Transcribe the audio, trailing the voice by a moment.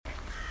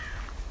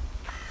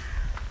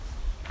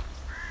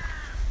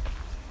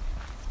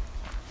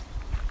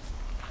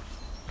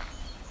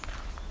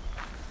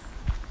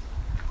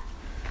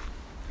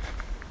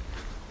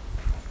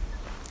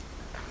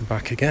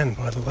back again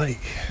by the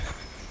lake.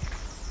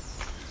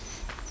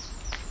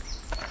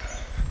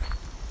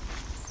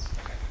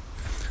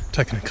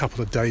 Taken a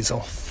couple of days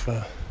off.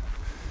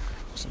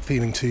 Wasn't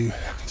feeling too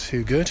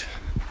good.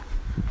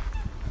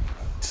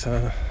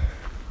 But,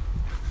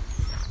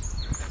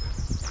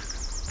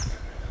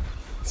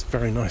 it's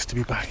very nice to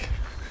be back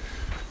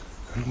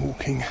and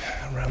walking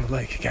around the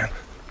lake again.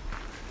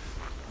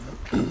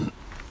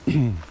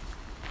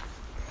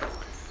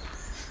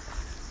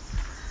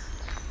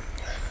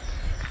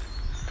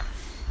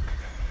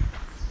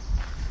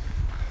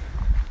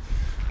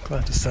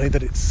 Glad to say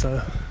that it's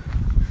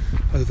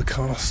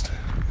overcast,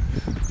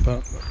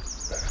 but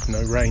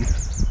no rain.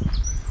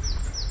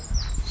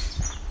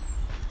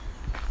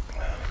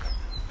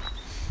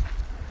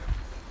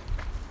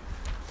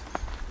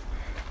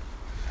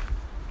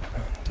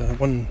 And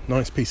one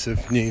nice piece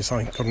of news,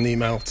 I got an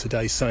email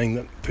today saying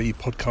that the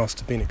podcast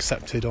had been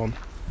accepted on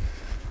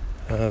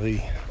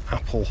the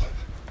Apple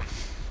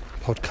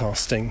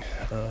podcasting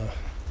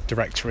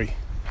directory,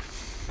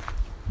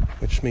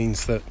 which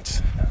means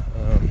that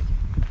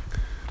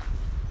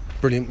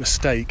Brilliant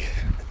Mistake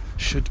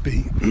should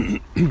be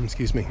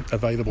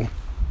available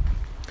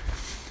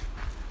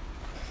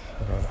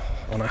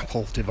on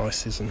Apple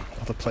devices and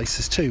other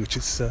places too, which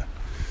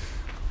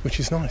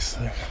is nice.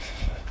 So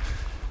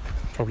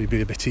probably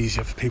be a bit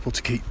easier for people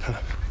to keep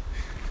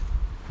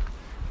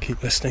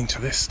listening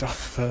to this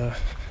stuff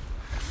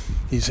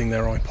using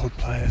their iPod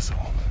players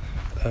or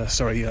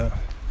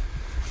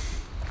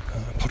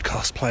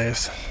podcast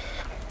players.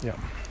 Yeah.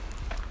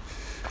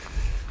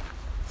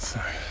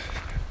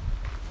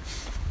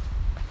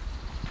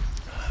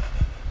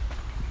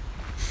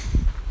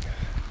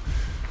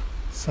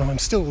 So I'm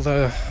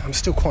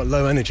still quite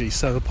low energy,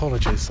 so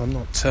apologies. I'm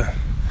not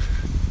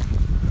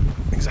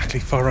exactly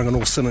firing on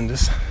all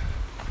cylinders,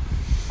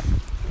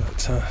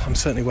 but I'm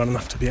certainly well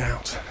enough to be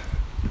out,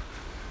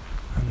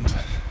 and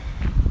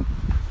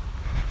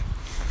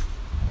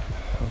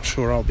I'm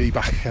sure I'll be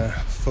back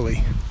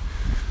fully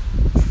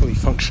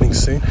functioning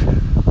soon.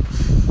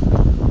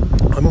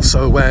 I'm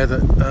also aware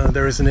that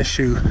there is an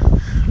issue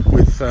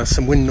with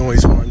some wind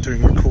noise when I'm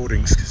doing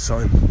recordings, because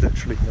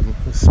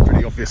it's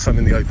pretty obvious I'm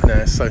in the open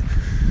air, so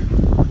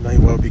I may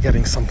well be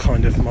getting some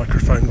kind of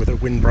microphone with a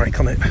windbreak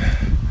on it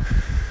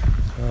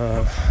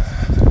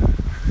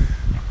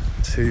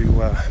to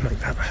make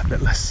that a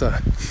bit less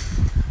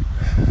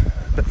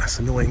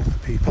annoying for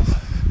people.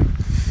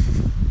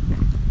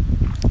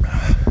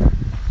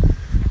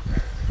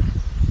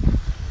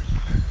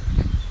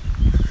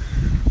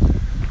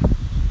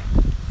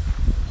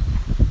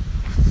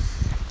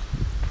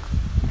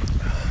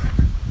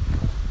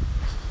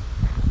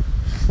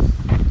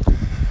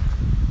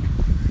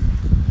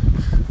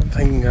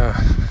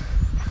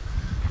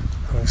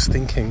 I was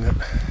thinking that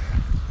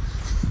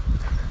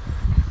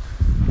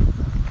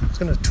I was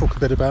going to talk a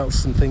bit about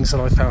some things that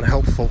I found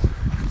helpful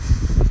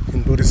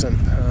in Buddhism.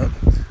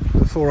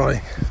 Before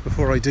I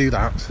do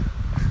that,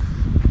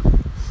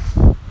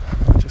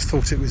 I just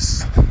thought it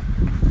was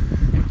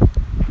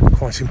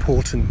quite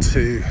important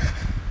to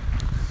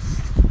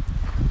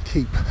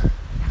keep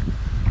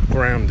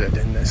grounded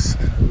in this,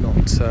 and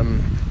not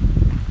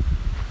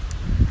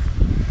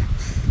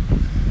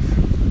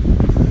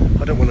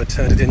I don't want to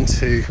turn it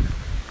into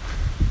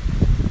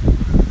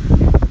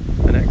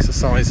an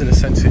exercise in a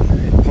sense in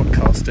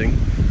podcasting.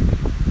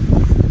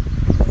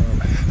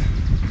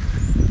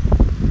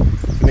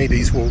 For me,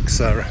 these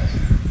walks are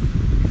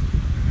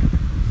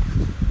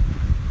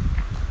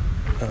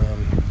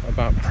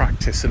about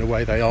practice. In a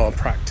way, they are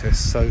practice,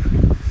 so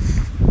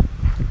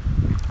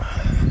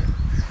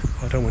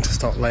I don't want to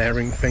start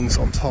layering things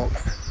on top.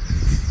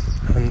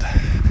 And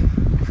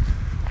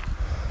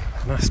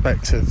an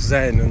aspect of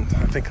Zen, and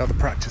I think other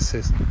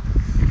practices,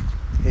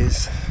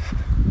 is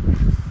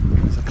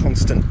a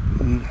constant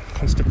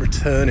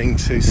returning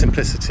to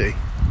simplicity,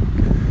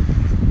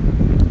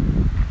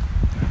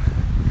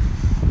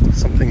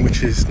 something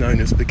which is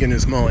known as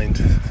beginner's mind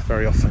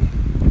very often.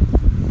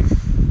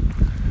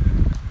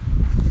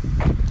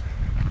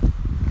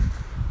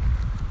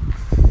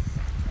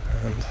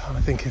 And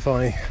I think if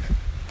I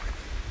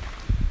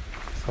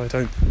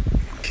don't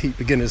keep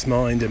beginner's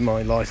mind in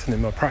my life and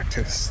in my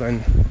practice,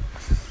 then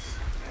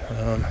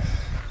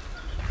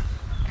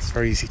it's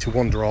very easy to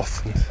wander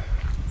off and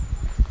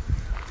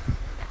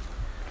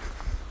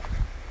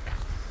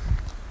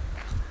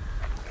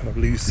kind of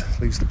lose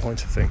the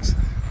point of things.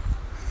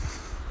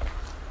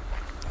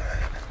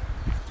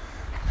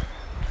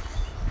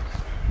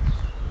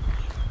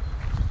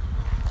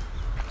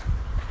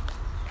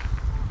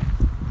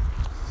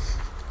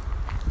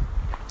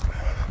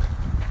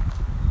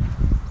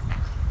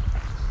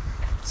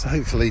 So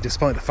hopefully,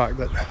 despite the fact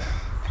that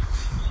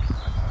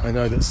I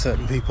know that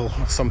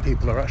some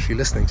people are actually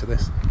listening to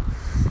this,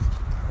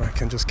 I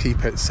can just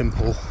keep it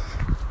simple,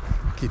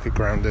 keep it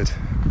grounded,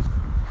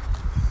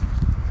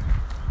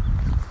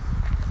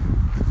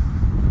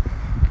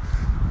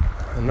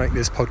 and make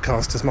this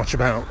podcast as much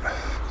about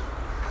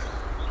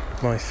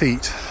my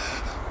feet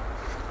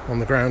on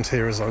the ground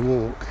here as I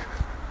walk,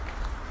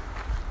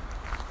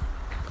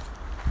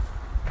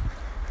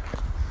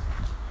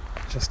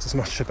 just as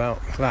much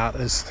about that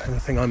as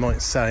anything I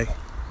might say.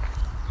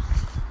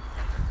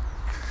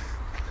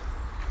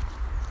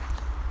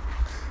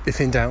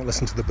 If in doubt,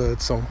 listen to the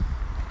bird song.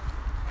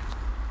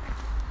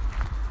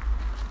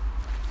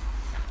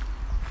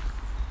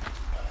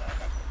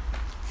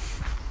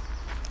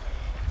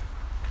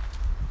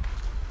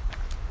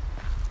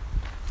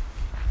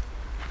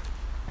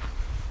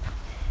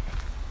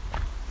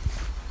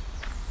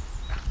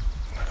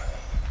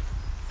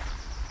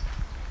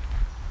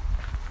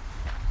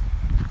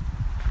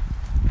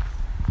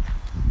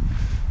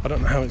 I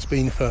don't know how it's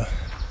been for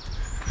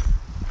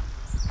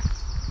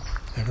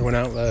everyone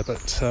out there,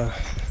 but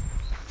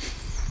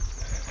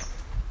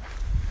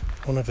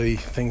one of the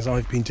things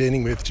I've been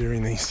dealing with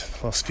during these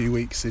last few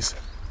weeks is,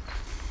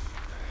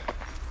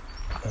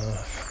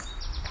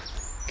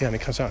 again,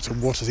 it comes out to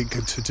what is it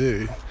good to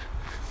do,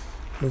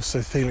 and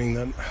also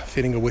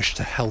feeling a wish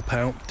to help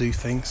out, do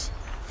things,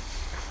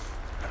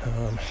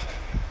 and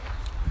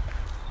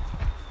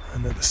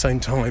at the same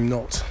time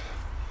not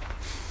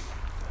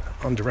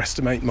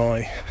underestimate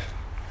my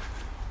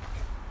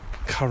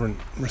current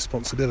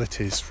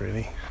responsibilities,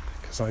 really,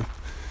 because I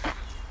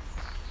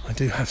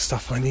do have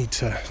stuff I need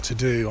to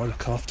do. I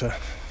look after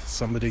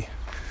somebody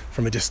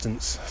from a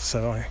distance,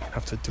 so I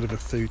have to deliver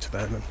food to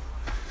them and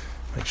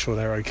make sure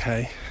they're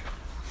okay.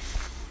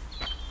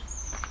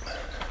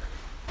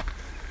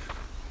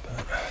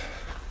 But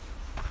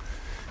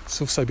it's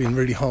also been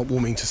really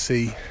heartwarming to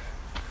see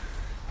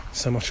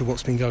so much of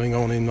what's been going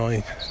on in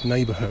my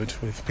neighbourhood,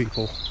 with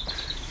people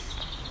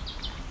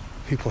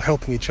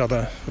helping each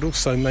other, but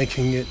also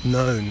making it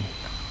known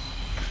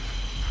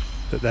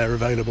that they're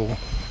available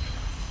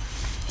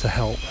to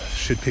help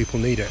should people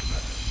need it.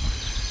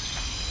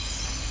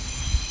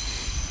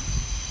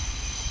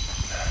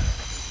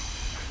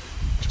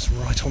 Just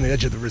right on the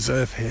edge of the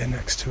reserve here,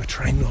 next to a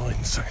train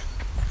line, so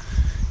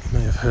you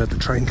may have heard the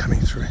train coming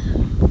through.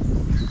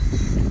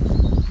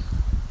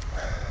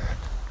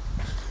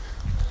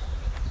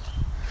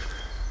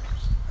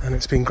 And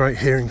it's been great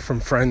hearing from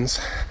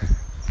friends,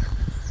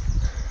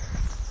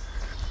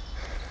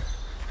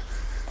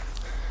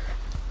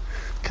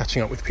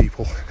 catching up with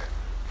people.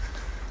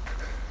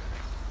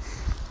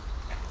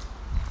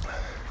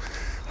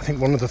 I think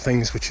one of the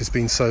things which has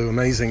been so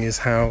amazing is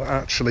how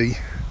actually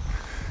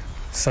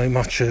so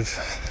much of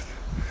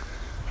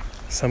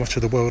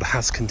the world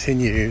has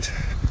continued.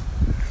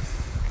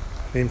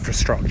 The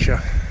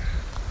infrastructure,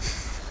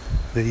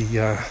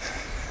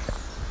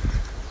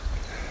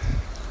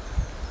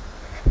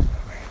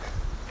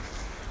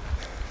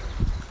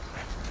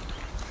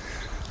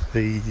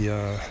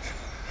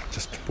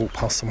 just walked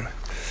past someone.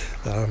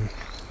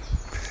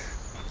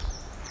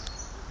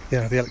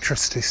 The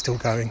electricity's still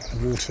going,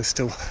 the water's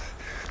still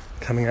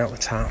coming out the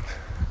tap.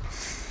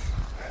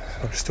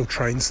 There are still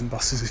trains and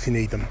buses if you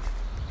need them.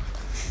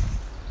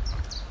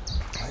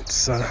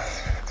 It's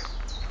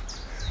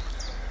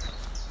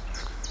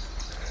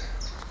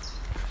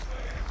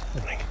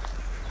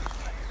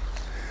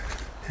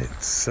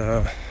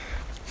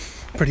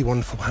pretty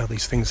wonderful how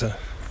these things are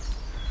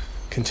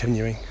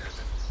continuing,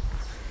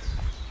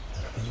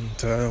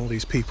 and all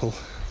these people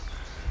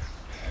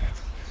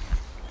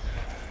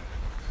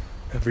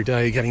every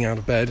day getting out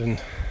of bed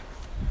and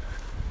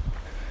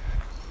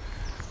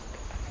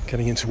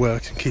getting into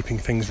work and keeping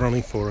things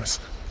running for us.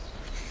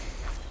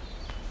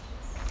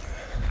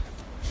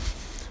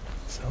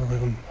 So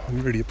I'm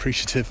really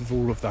appreciative of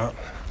all of that.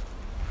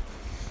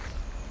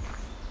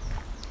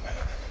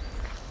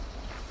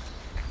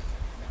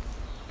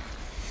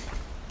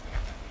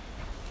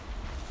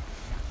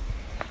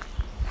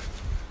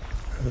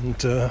 And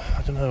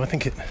I don't know,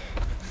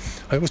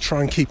 I always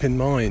try and keep in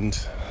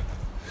mind,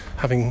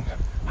 having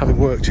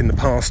worked in the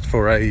past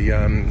for a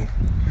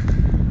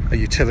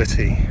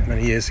utility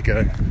many years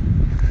ago,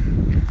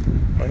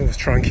 I always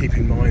try and keep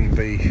in mind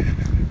the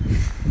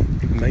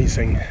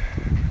amazing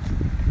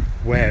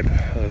web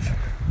of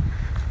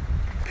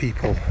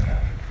people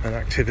and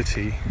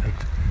activity and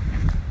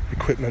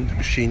equipment,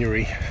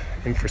 machinery,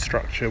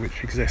 infrastructure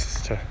which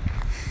exists to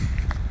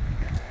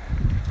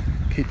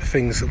keep the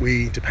things that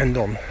we depend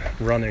on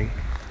running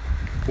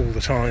all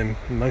the time.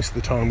 And most of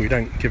the time we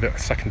don't give it a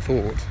second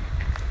thought.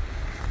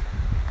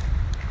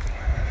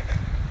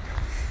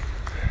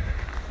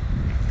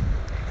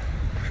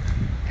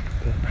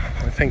 But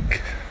I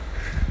think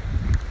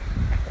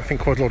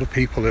quite a lot of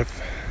people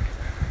have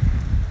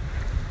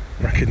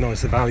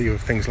recognised the value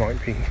of things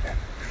like the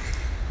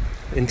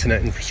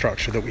internet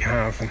infrastructure that we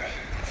have, and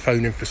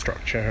phone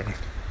infrastructure, and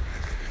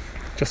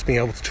just being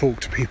able to talk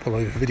to people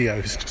over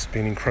video has just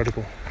been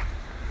incredible.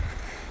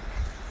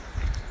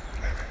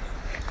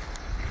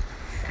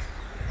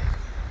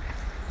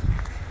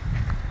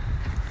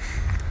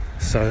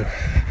 So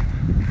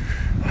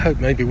I hope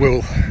maybe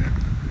we'll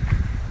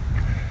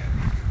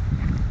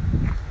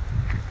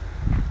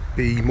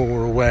be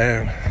more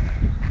aware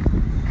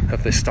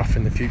of this stuff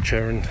in the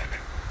future and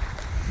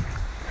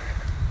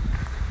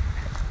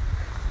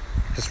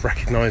just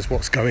recognise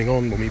what's going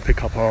on when we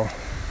pick up our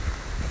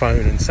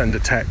phone and send a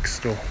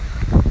text, or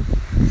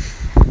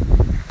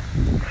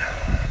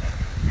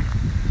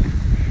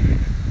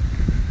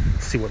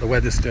see what the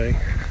weather's doing.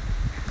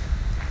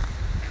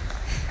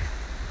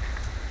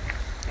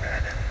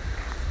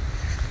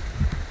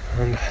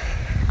 And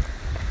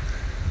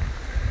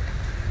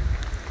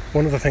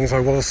one of the things I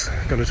was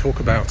going to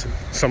talk about at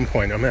some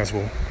point, I may as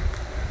well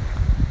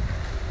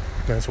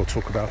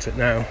talk about it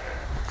now,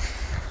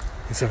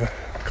 is a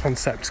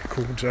concept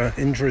called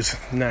Indra's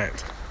net,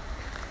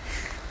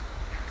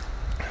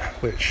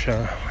 which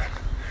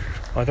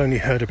I've only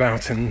heard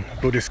about in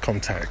Buddhist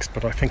context,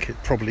 but I think it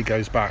probably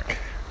goes back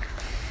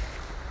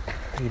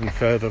even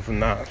further than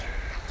that.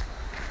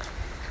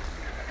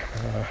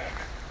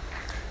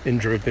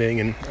 Indra being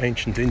an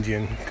ancient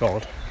Indian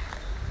god,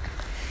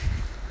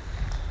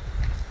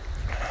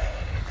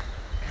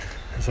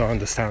 as I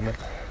understand it.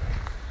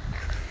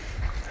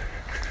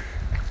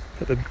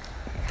 But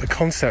the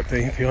concept,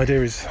 the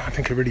idea is, I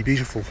think, a really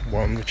beautiful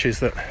one, which is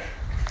that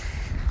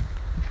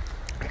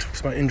it talks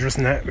about Indra's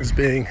net as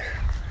being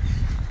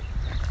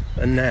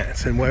a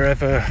net, and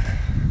wherever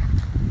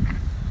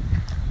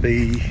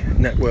the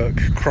network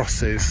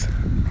crosses,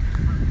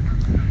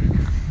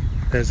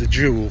 there's a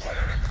jewel.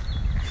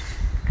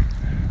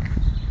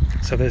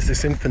 So there's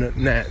this infinite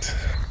net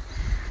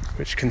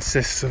which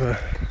consists of an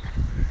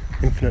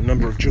infinite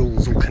number of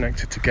jewels all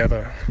connected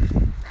together,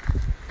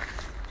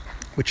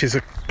 which is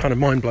a kind of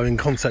mind-blowing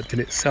concept in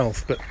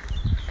itself. But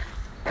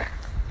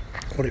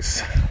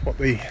what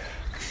the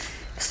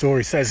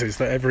story says is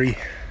that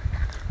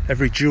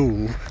every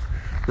jewel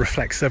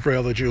reflects every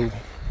other jewel.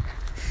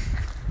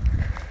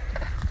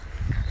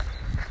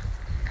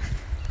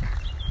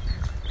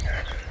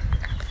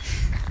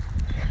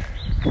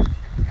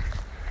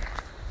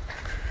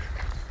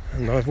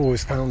 And I've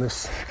always found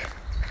this,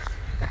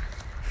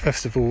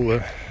 first of all,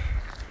 a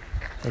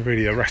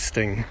really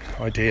arresting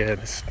idea,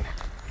 this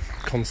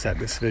concept,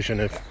 this vision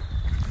of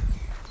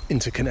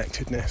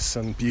interconnectedness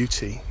and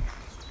beauty.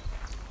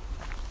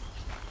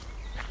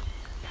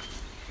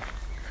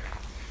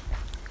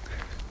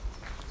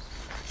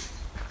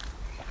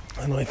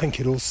 And I think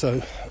it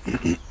also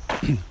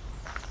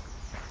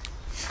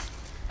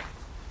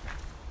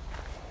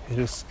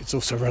it's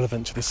also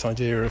relevant to this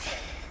idea of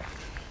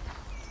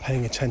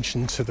paying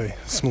attention to the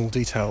small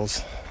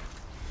details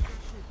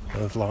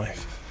of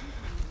life.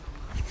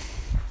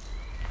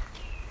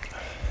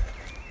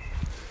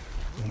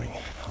 Morning.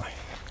 Hi.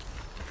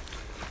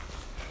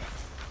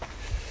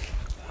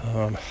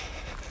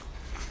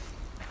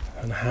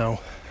 And how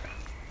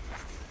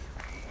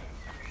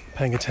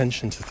paying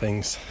attention to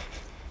things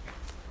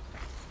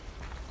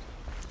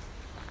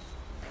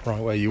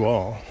right where you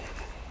are,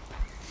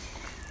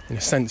 in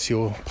a sense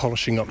you're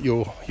polishing up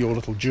your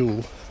little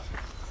jewel.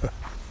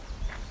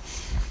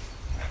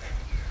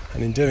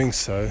 And in doing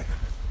so,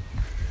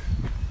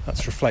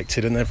 that's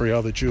reflected in every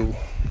other jewel.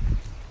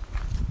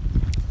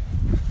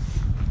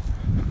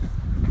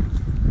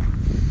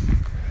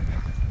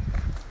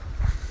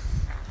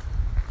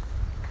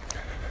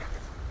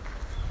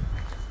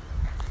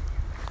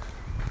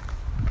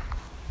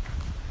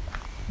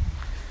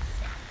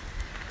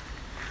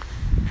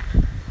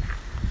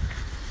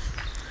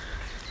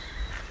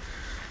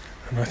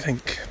 And I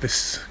think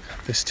this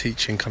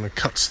teaching kind of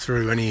cuts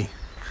through any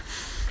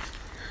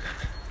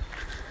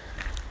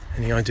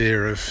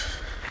idea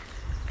of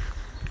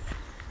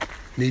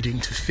needing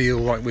to feel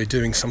like we're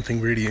doing something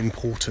really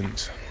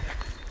important.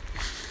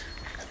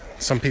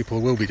 Some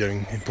people will be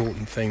doing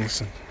important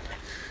things,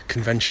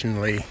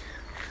 conventionally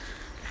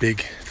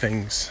big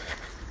things.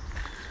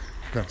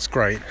 That's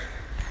great.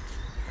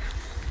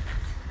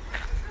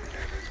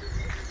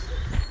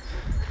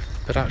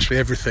 But actually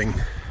everything,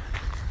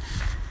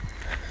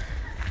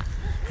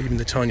 even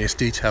the tiniest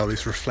detail,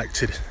 is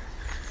reflected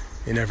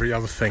in every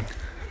other thing.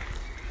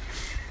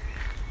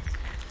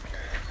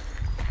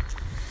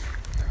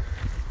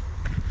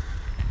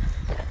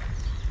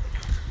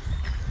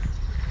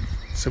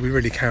 So we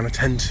really can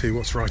attend to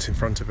what's right in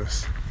front of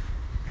us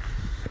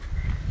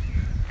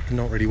and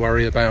not really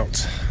worry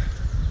about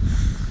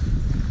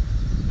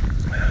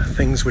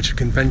things which are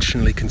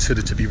conventionally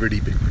considered to be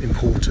really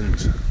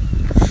important.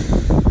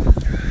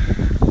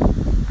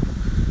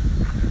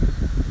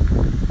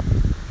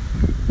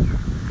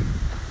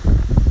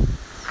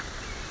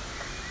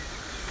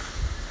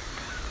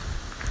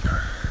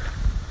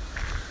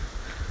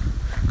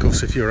 Of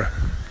course, if you're a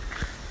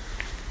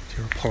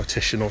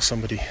politician or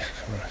somebody,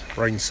 or a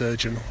brain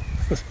surgeon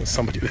or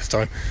somebody this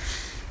time,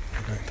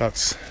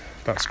 that's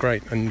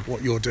great, and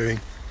what you're doing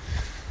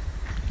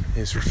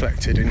is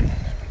reflected in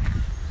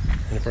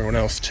everyone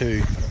else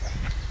too. But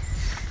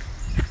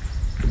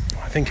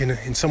I think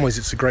in some ways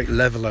it's a great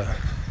leveler,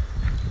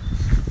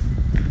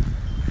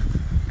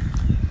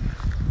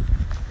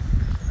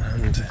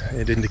 and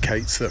it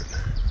indicates that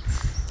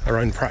our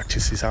own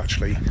practice is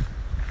actually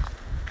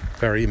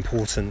very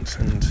important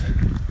and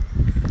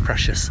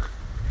precious.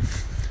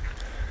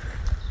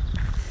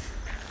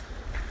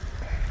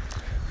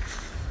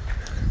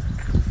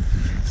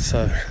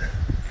 So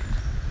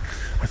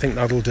I think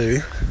that'll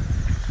do.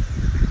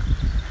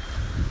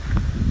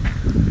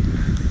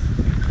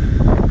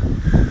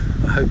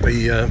 I hope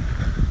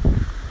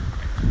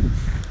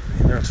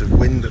amount of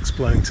wind that's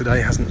blowing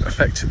today hasn't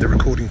affected the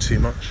recording too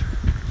much.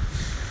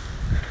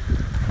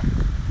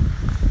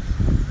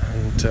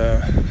 And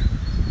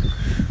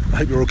I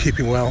hope you're all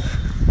keeping well,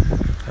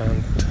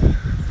 and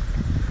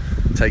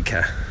take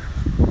care.